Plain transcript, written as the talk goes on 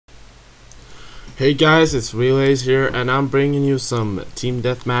Hey guys, it's IRelaze here, and I'm bringing you some team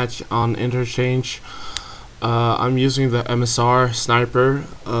deathmatch on Interchange. I'm using the MSR sniper.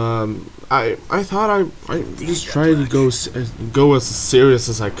 I thought I just tried to go as serious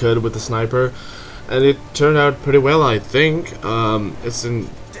as I could with the sniper, and it turned out pretty well. I think it's in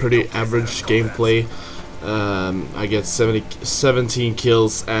pretty average gameplay. I get 17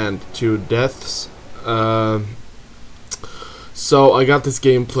 kills and 2 deaths. So I got this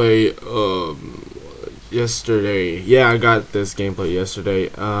gameplay yesterday. Yeah, I got this gameplay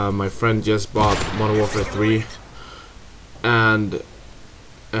yesterday. My friend just bought Modern Warfare 3, and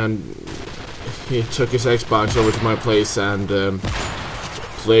he took his Xbox over to my place and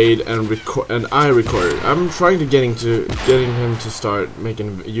played and I recorded. I'm trying to getting him to start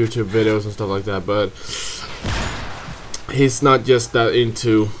making YouTube videos and stuff like that, but he's not just that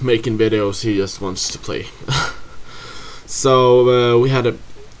into making videos. He just wants to play. So we had a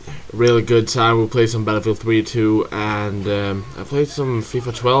really good time. We played some Battlefield 3 too, and I played some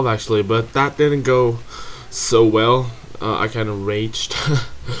FIFA 12 actually, but that didn't go so well. I kind of raged.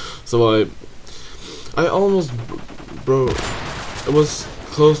 So I almost it was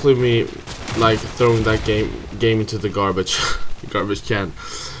closely me like throwing that game into the garbage can,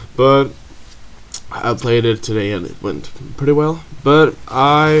 but I played it today and it went pretty well. But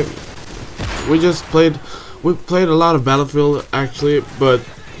we played a lot of Battlefield actually, but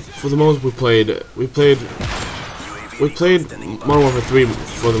for the most we played Modern Warfare 3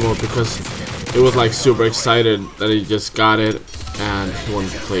 for the most, because it was like super excited that he just got it and he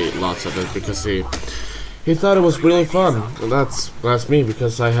wanted to play lots of it because he thought it was really fun. And that's me,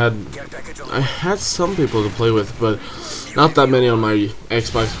 because I had some people to play with, but not that many on my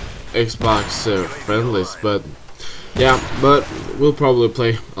Xbox friend list. But yeah, but we'll probably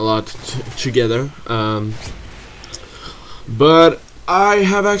play a lot together. But I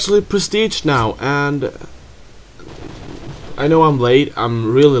have actually prestige now, and I know I'm late.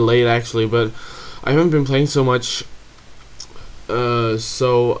 I'm really late actually, but I haven't been playing so much.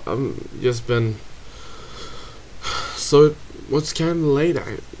 So I'm just been. So what's kind of late?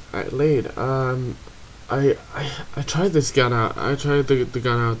 I tried this gun out. I tried the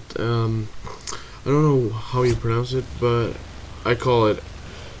gun out. I don't know how you pronounce it, but I call it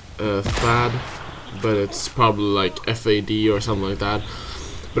FAD, but it's probably like FAD or something like that.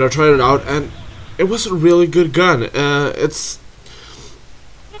 But I tried it out and it was a really good gun. I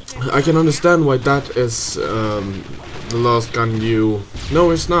can understand why that is the last gun you.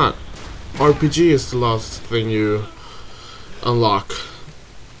 No, it's not. RPG is the last thing you unlock.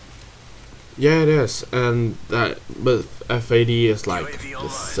 Yeah, it is, and but FAD is like the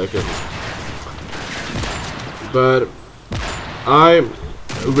second. But I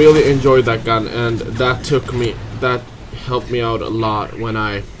really enjoyed that gun, and that helped me out a lot when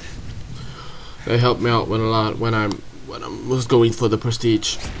I was going for the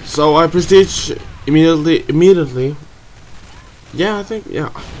prestige. So I prestige immediately. Yeah, I think, yeah.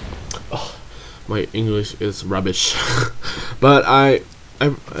 Oh, my English is rubbish. But I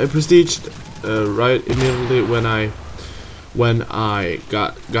prestiged right immediately when I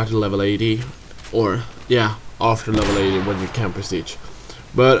got to level 80, or yeah, after level 80 when you can prestige.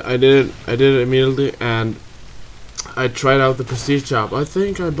 But I did it immediately, and I tried out the prestige shop. I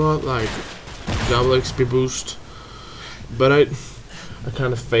think I bought like double XP boost, but I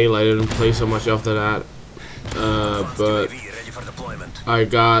kind of failed. I didn't play so much after that. But I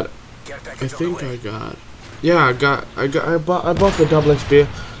bought the double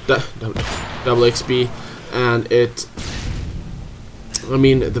XP, and I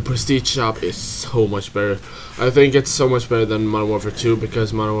mean, the prestige shop is so much better. I think it's so much better than Modern Warfare 2,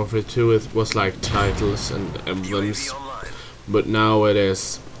 because Modern Warfare 2 was like titles and emblems, but now it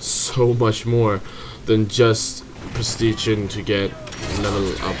is so much more than just prestiging to get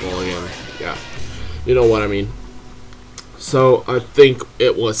level up all again. Yeah, you know what I mean. So I think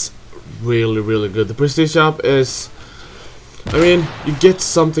it was really good. The prestige shop is, I mean, you get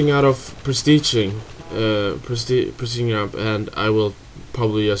something out of prestiging up, and I will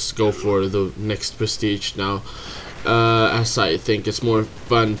probably just go for the next prestige now, as I think it's more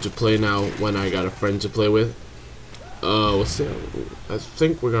fun to play now when I got a friend to play with. We'll see. I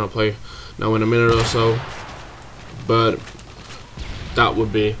think we're gonna play now in a minute or so, but that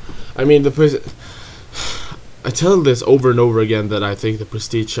would be, I mean, I tell this over and over again that I think the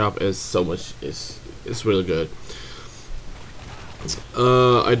prestige shop is is really good.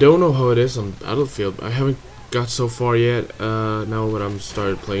 I don't know how it is on Battlefield. I haven't got so far yet. Now when I've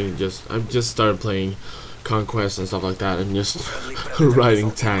just started playing Conquest and stuff like that, and just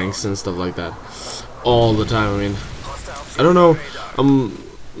riding tanks and stuff like that all the time. I mean, I don't know.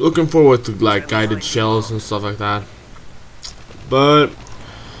 looking forward to like guided shells and stuff like that. But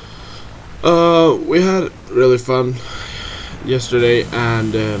we had really fun yesterday,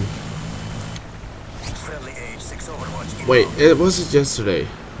 and wait, it wasn't yesterday.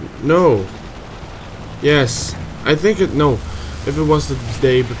 No. Yes, I think it. No, if it was the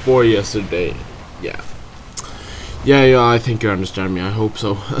day before yesterday. Yeah. Yeah. I think you understand me. I hope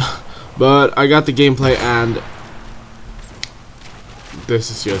so. But I got the gameplay, and this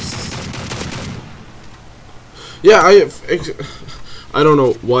is just. Yeah, I don't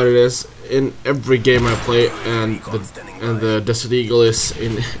know what it is in every game I play, and the Desert Eagle is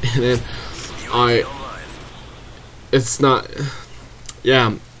in it. It's not.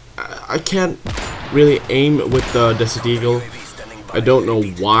 Yeah, I can't really aim with the Desert Eagle. I don't know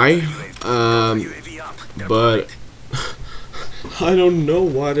why, but I don't know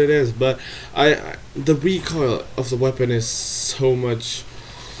what it is. But the recoil of the weapon is so much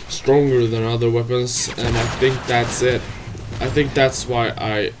stronger than other weapons, and I think that's it. I think that's why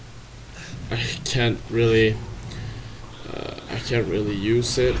I can't really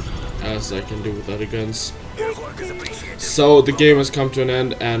use it as I can do with other guns. So the game has come to an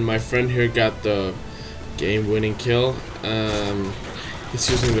end, and my friend here got the game-winning kill. He's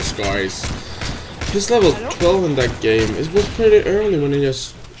using the Scars. He's level 12 in that game. It was pretty early when he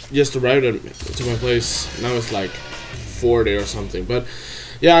just arrived to my place. Now it's like 40 or something. But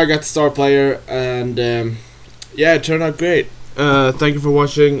yeah, I got star player, and yeah, it turned out great. Thank you for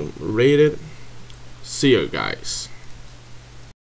watching. Rate it. See you guys.